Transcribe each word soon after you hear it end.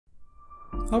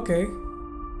Okay,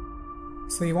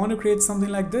 so you want to create something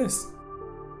like this.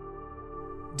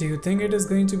 Do you think it is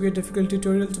going to be a difficult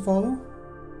tutorial to follow?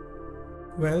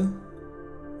 Well,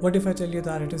 what if I tell you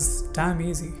that it is damn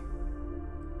easy?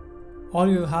 All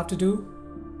you'll have to do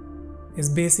is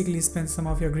basically spend some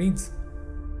of your greens.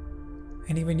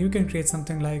 And even you can create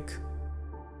something like,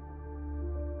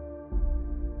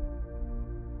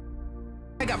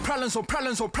 I got problems on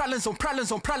problems on problems on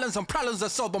problems on problems on problems I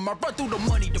solve them. I run through the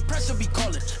money, the pressure be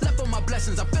calling. Left on my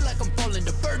blessings, I feel like I'm falling.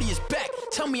 The birdie is back,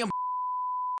 tell me I'm.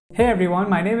 Hey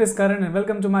everyone, my name is Karan and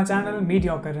welcome to my channel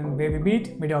Karan, where we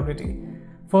beat mediocrity.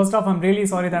 First off, I'm really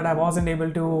sorry that I wasn't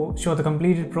able to show the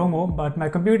completed promo, but my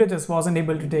computer just wasn't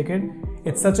able to take it.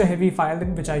 It's such a heavy file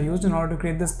which I used in order to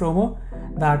create this promo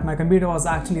that my computer was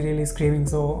actually really screaming,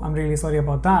 so I'm really sorry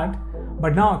about that.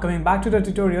 But now, coming back to the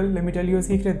tutorial, let me tell you a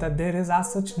secret that there is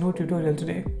as such no tutorial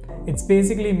today. It's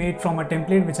basically made from a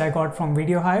template which I got from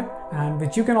VideoHive and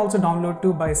which you can also download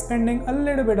too by spending a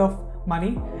little bit of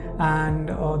money. And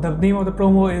the name of the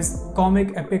promo is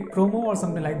Comic Epic Promo or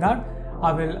something like that.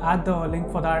 I will add the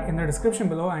link for that in the description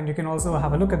below and you can also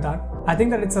have a look at that. I think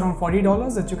that it's around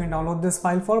 $40 that you can download this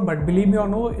file for, but believe me or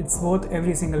no, it's worth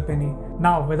every single penny.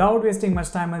 Now, without wasting much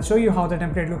time, I'll show you how the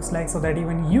template looks like so that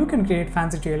even you can create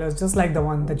fancy trailers just like the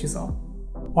one that you saw.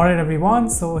 Alright everyone,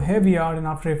 so here we are in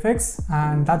After Effects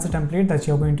and that's the template that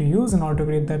you're going to use in order to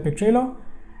create the epic trailer.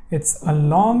 It's a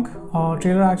long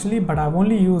trailer actually, but I've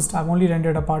only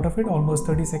rendered a part of it, almost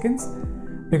 30 seconds.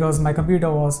 Because my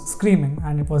computer was screaming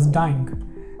and it was dying.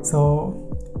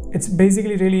 So it's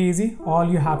basically really easy. All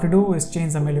you have to do is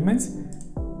change some elements.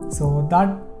 So that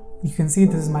you can see,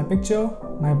 this is my picture,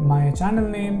 my channel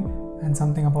name and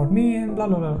something about me and blah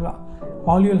blah blah blah.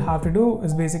 All you'll have to do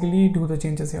is basically do the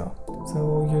changes here.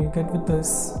 So you'll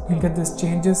get this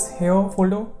changes here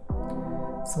folder.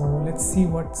 So let's see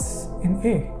what's in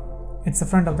A. It's the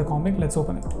front of the comic. Let's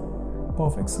open it.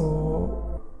 Perfect. So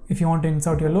if you want to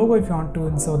insert your logo, if you want to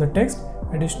insert the text,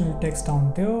 additional text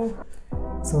down there.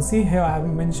 So see here, I have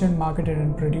mentioned marketed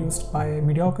and produced by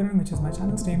Karan, which is my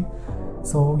channel's name.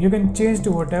 So you can change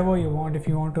to whatever you want. If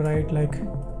you want to write like,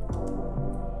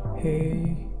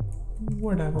 hey,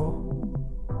 whatever.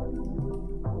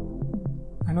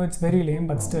 I know it's very lame,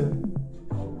 but still.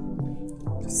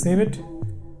 Just save it,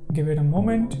 give it a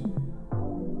moment.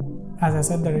 As I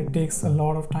said that it takes a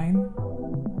lot of time.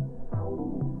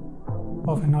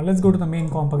 Perfect. Now let's go to the main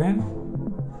comp again.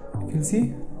 If you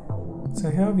see, so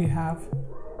here we have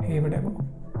hey whatever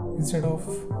instead of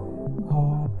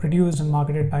produced and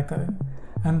marketed by Karan,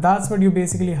 and that's what you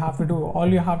basically have to do. All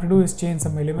you have to do is change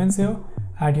some elements here,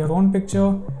 add your own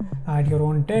picture, add your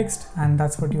own text, and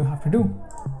that's what you have to do.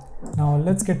 Now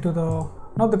let's get to the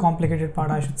not the complicated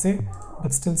part, I should say,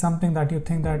 but still something that you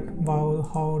think that wow,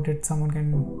 how did someone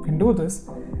can do this.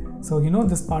 So you know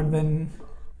this part when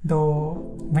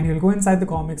you'll go inside the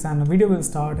comics and a video will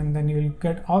start and then you'll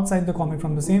get outside the comic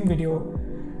from the same video.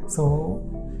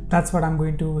 So that's what I'm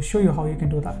going to show you how you can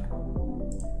do that.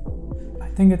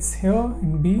 I think it's here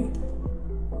in B.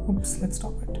 Oops, let's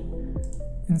stop it.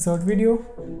 Insert video.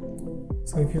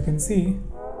 So if you can see,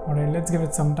 alright, let's give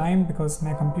it some time because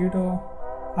my computer,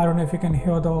 I don't know if you can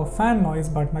hear the fan noise,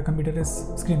 but my computer is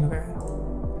screaming again.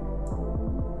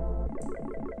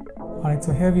 Alright,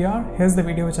 so here we are. Here's the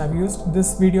video which I've used.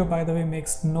 This video, by the way,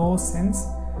 makes no sense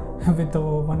with the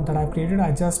one that I've created.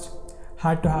 I just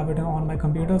had to have it on my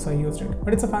computer, so I used it.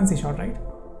 But it's a fancy shot, right?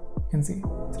 You can see.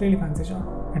 It's a really fancy shot,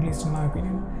 at least in my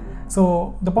opinion.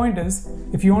 So the point is,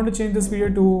 if you want to change this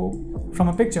video from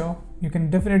a picture, you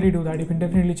can definitely do that. You can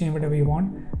definitely change whatever you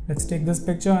want. Let's take this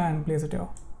picture and place it here.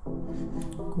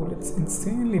 Cool, it's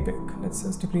insanely big. Let's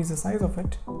just decrease the size of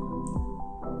it.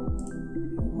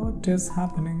 What is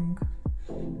happening?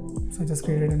 So I just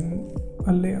created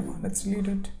a layer. Let's delete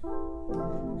it.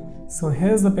 So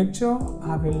here's the picture.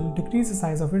 I will decrease the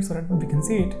size of it so that we can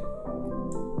see it.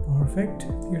 Perfect.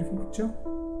 Beautiful picture.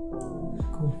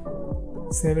 Cool.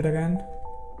 Save it again.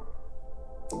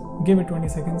 Give it 20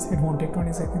 seconds. It won't take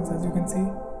 20 seconds as you can see.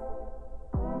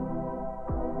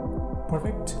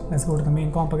 Perfect. Let's go to the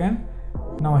main comp again.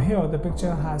 Now here the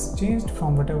picture has changed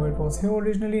from whatever it was here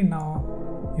originally.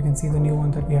 Now you can see the new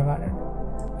one that we have added.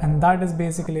 And that is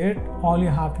basically it. All you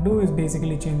have to do is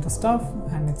basically change the stuff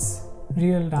and it's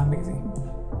real damn easy.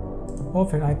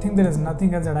 Perfect. I think there is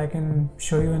nothing else that I can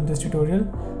show you in this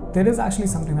tutorial. There is actually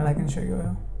something that I can show you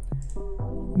here.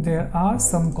 There are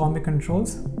some comic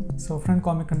controls. So front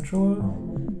comic control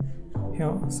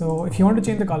here. So if you want to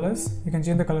change the colors, you can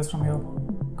change the colors from here.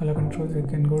 Color controls, you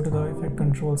can go to the effect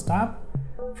controls tab.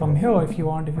 From here, if you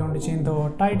want to change the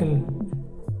title,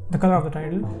 the color of the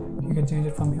title, you can change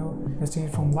it from here. Let's change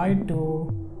it from white to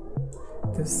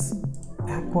this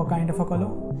aqua kind of a color.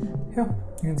 Here,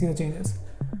 you can see the changes.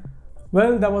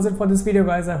 Well, that was it for this video,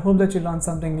 guys. I hope that you learned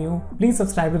something new. Please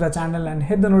subscribe to the channel and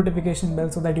hit the notification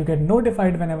bell so that you get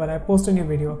notified whenever I post a new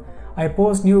video. I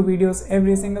post new videos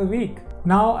every single week.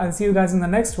 Now, I'll see you guys in the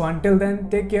next one. Till then,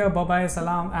 take care, bye-bye,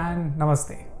 salam and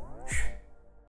namaste.